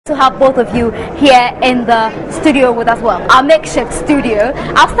to have both of you here in the studio with us, well, our makeshift studio.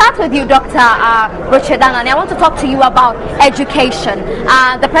 I'll start with you, Dr. Richard, and I want to talk to you about education.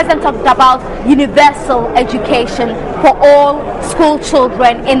 The President talked about universal education for all school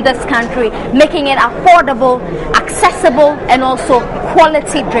children in this country, making it affordable, accessible, and also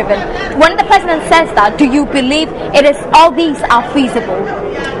quality driven. When the President says that, do you believe all these are feasible?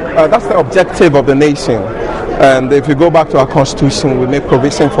 That's the objective of the nation. And if you go back to our constitution, we make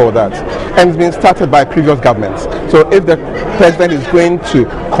provision for that. And it's been started by previous governments. So if the President is going to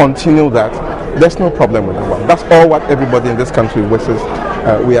continue that, there's no problem with that one. That's all what everybody in this country wishes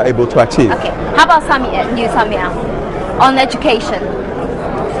we are able to achieve. Okay. How about Samia, on education?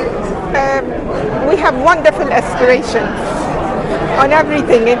 We have wonderful aspirations on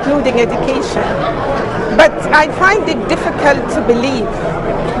everything, including education. But I find it difficult to believe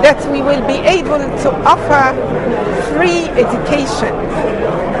that we will be able to offer free education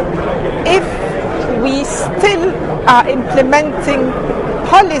if we still are implementing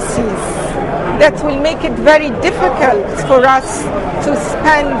policies that will make it very difficult for us to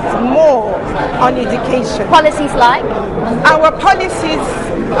spend more on education. Policies like? Our policies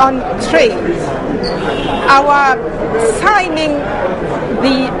on trade, our signing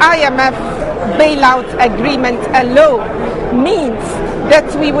the IMF bailout agreement alone means that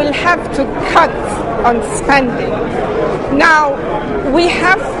we will have to cut on spending. Now, we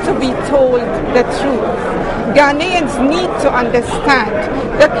have to be told the truth. Ghanaians need to understand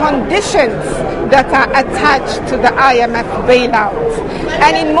the conditions that are attached to the IMF bailout.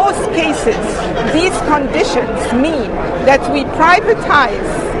 And in most cases, these conditions mean that we privatize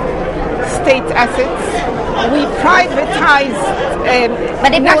state assets, we privatize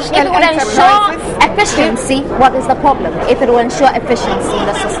but if it would ensure efficiency, what is the problem? If it will ensure efficiency in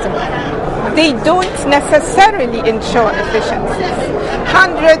the system? They don't necessarily ensure efficiency.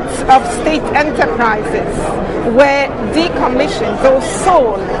 Hundreds of state enterprises were decommissioned or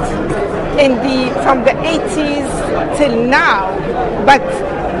sold from the 80s till now, but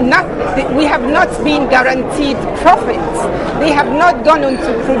we have not been guaranteed profits. They have not gone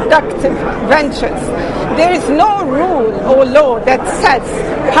into productive ventures. There is no rule or law that says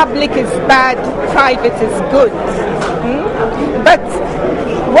public is bad, private is good. But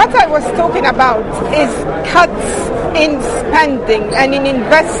what I was talking about is cuts in spending and in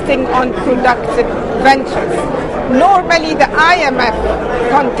investing on productive ventures. Normally the IMF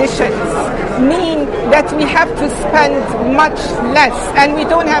conditions mean that we have to spend much less and we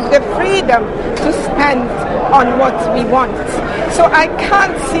don't have the freedom to spend on what we want. So I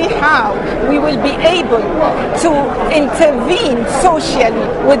can't see how we will be able to intervene socially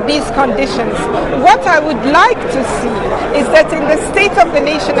with these conditions. What I would like to see is that in the State of the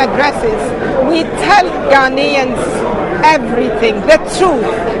Nation addresses, we tell Ghanaians everything, the truth,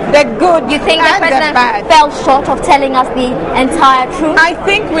 the good you think and the President the bad. Fell short of telling us the entire truth? I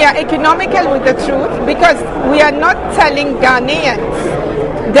think we are economical with the truth because we are not telling Ghanaians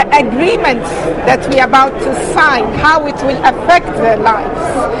the agreements that we are about to sign, how it will affect their lives.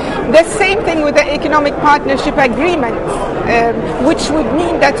 The same thing with the economic partnership agreement, which would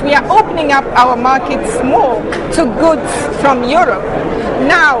mean that we are opening up our markets more to goods from Europe.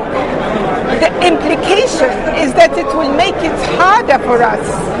 Now, the implication is that it will make it harder for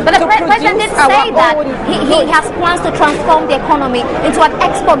us but the President did say that he has plans to transform the economy into an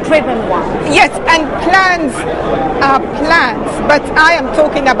export-driven one. Yes, and plans are plans, but I am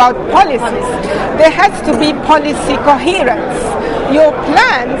talking about policies. There has to be policy coherence. Your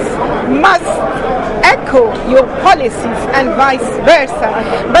plans must echo your policies and vice versa.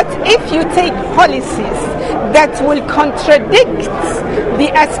 But if you take policies that will contradict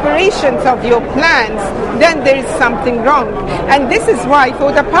the aspirations of your plans, then there is something wrong. And this is why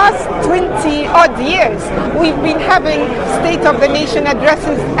for the past 20 odd years we've been having State of the Nation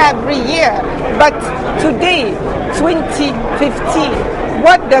addresses every year. But today, 2015,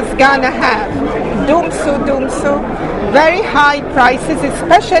 what does Ghana have? Doomso, very high prices,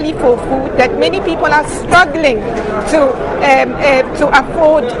 especially for food, that many people are struggling to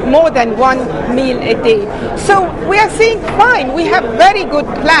afford more than one meal a day. So we are saying, fine, we have very good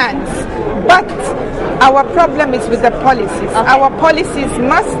plans, but our problem is with the policies. Okay. Our policies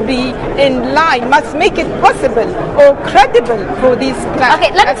must be in line, must make it possible or credible for these plans.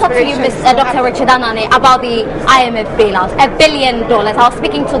 Okay, let me talk to you, Dr. Richard Anane, about the IMF bailout. $1 billion. I was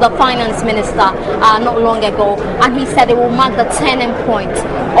speaking to the finance minister not long ago, and he said it will mark the turning point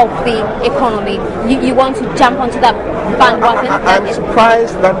of the economy. You want to jump onto that bandwagon? I'm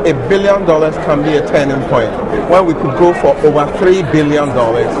surprised that $1 billion can be a turning point when we could go for over $3 billion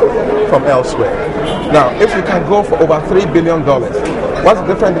from elsewhere. Now, if we can go for over $3 billion, What's the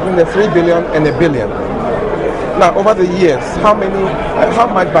difference between the 3 billion and a billion? Now, over the years, how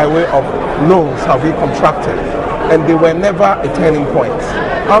much by way of loans have we contracted? And they were never a turning point.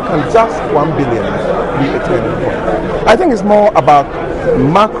 How can just 1 billion be a turning point? I think it's more about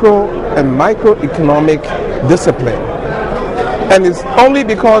macro and microeconomic discipline. And it's only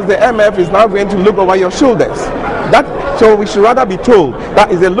because the IMF is now going to look over your shoulders. So we should rather be told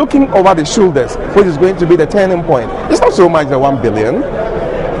that is a looking over the shoulders which is going to be the turning point. It's not so much the 1 billion.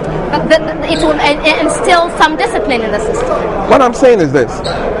 But it will instill some discipline in the system. What I'm saying is this: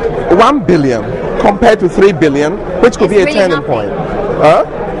 1 billion compared to 3 billion, which could be a turning point.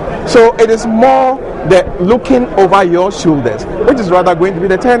 So it is more the looking over your shoulders, which is rather going to be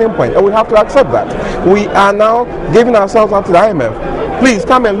the turning point, and we have to accept that. We are now giving ourselves up to the IMF. Please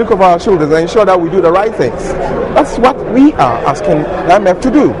come and look over our shoulders and ensure that we do the right things. That's what we are asking the IMF to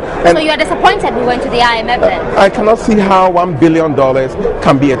do. And so you are disappointed we went to the IMF then? I cannot see how $1 billion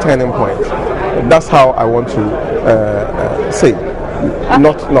can be a turning point. That's how I want to say. Okay.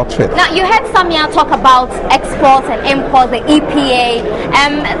 Not fit. Now you heard Samia talk about exports and imports, the EPA.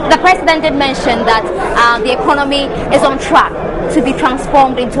 The president did mention that the economy is on track to be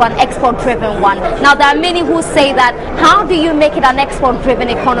transformed into an export-driven one. Now there are many who say that how do you make it an export-driven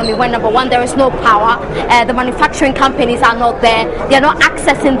economy when, number one, there is no power, the manufacturing companies are not there, they are not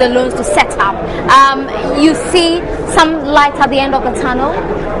accessing the loans to set up. You see some light at the end of the tunnel?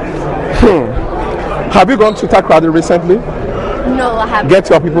 Have you gone to Takoradi recently? No, I haven't. Get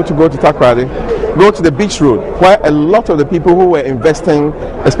your people to go to Takoradi. Go to the beach road where a lot of the people who were investing,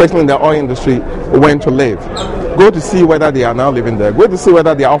 especially in the oil industry, went to live. Go to see whether they are now living there. Go to see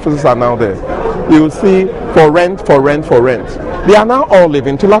whether their offices are now there. You will see for rent. They are now all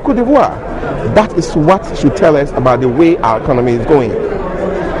living to La Côte d'Ivoire. That is what should tell us about the way our economy is going.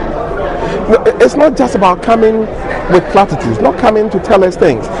 It's not just about coming with platitudes, not coming to tell us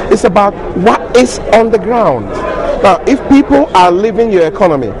things. It's about what is on the ground. Now, if people are leaving your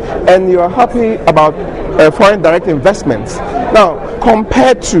economy and you are happy about foreign direct investments, now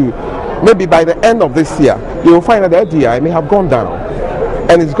compared to maybe by the end of this year, you will find that the FDI may have gone down.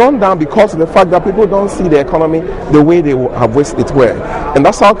 And it's gone down because of the fact that people don't see the economy the way they have wished it were. And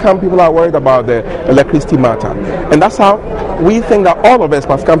that's how come people are worried about the electricity matter. And that's how we think that all of us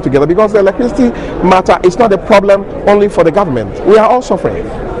must come together, because the electricity matter is not a problem only for the government. We are all suffering.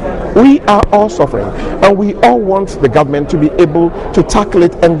 We are all suffering, and we all want the government to be able to tackle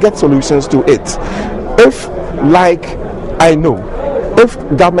it and get solutions to it. If, like I know, if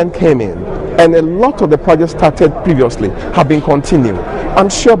government came in and a lot of the projects started previously have been continued, I'm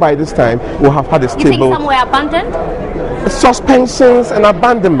sure by this time we'll have had a stable... You think some were abandoned? Suspensions and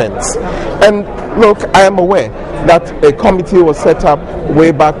abandonments. And look, I am aware that a committee was set up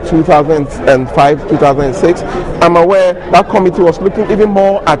way back 2005, 2006. I'm aware that committee was looking even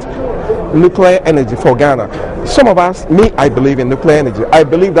more at nuclear energy for Ghana. Some of us, I believe in nuclear energy. I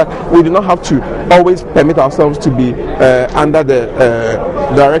believe that we do not have to always permit ourselves to be under the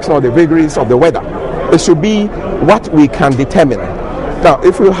direction or the vagaries of the weather. It should be what we can determine. Now,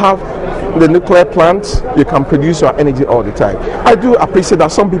 if you have the nuclear plants, you can produce your energy all the time. I do appreciate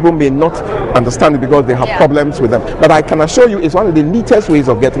that some people may not understand it because they have problems with them, but I can assure you it's one of the neatest ways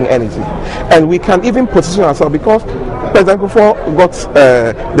of getting energy. And we can even position ourselves, because President Nkrumah got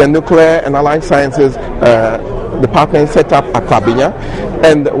the nuclear and allied sciences department set up at Krabinya,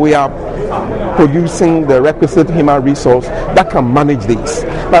 and we are producing the requisite human resource that can manage these.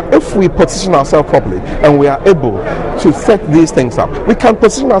 Now, if we position ourselves properly and we are able to set these things up, we can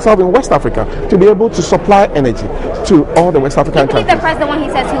position ourselves in West Africa to be able to supply energy to all the West African countries. Do you believe the president when he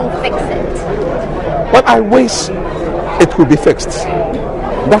says he will fix it? Well, I wish it could be fixed.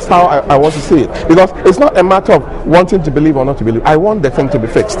 That's how I want to see it, because it's not a matter of wanting to believe or not to believe. I want the thing to be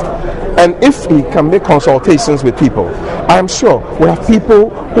fixed. And if he can make consultations with people, I am sure we have people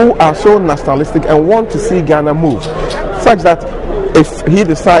who are so nationalistic and want to see Ghana move, such that if he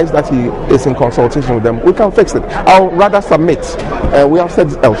decides that he is in consultation with them, we can fix it. I'll rather submit, we have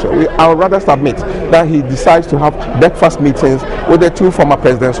said it elsewhere, I'll rather submit that he decides to have breakfast meetings with the two former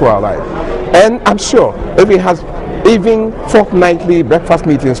presidents who are alive. And I'm sure if he has even fortnightly breakfast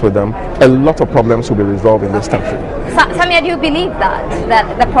meetings with them, a lot of problems will be resolved in this country. Samia, do you believe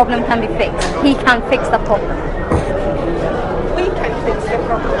that the problem can be fixed? He can fix the problem. We can fix the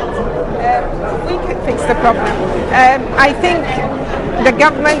problem. We can fix the problem. I think the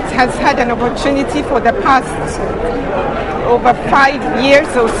government has had an opportunity for the past over 5 years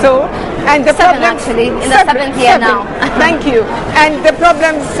or so, and the seven, problems actually, in the seventh year now. Thank you. And the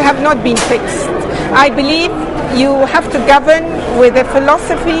problems have not been fixed. I believe you have to govern with a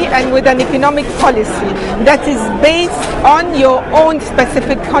philosophy and with an economic policy that is based on your own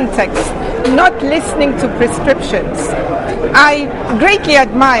specific context, not listening to prescriptions. I greatly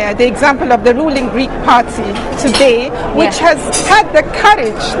admire the example of the ruling Greek party today, which has had the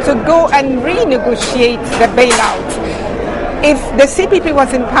courage to go and renegotiate the bailout. If the CPP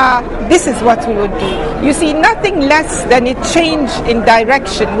was in power, this is what we would do. You see, nothing less than a change in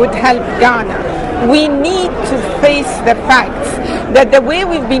direction would help Ghana. We need to face the facts that the way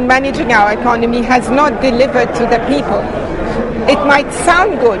we've been managing our economy has not delivered to the people. It might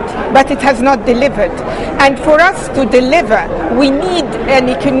sound good, but it has not delivered. And for us to deliver, we need an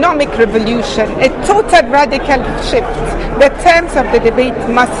economic revolution, a total radical shift. The terms of the debate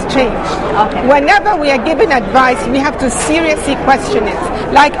must change. Okay. Whenever we are given advice, we have to seriously question it.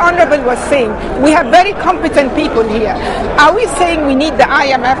 Like Honorable was saying, we have very competent people here. Are we saying we need the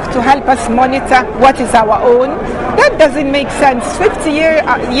IMF to help us monitor what is our own? That doesn't make sense. 50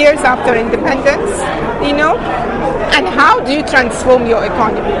 years after independence, you know? And how do you transform your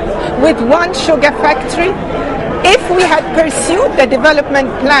economy? With one sugar factory? If we had pursued the development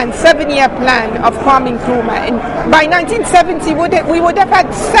plan, 7-year plan of farming Nkrumah, by 1970 we would have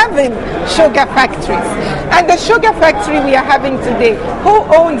had 7 sugar factories. And the sugar factory we are having today, who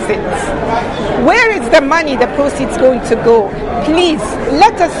owns it? Where is the money, the proceeds going to go? Please,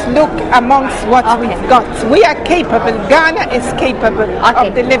 let us look amongst what we've got. We are capable. Ghana is capable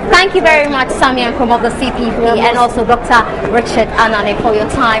of delivering. Thank you very much, Samia Nkrumah of the CPP, and also Dr. Richard Anane, for your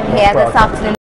time here this afternoon.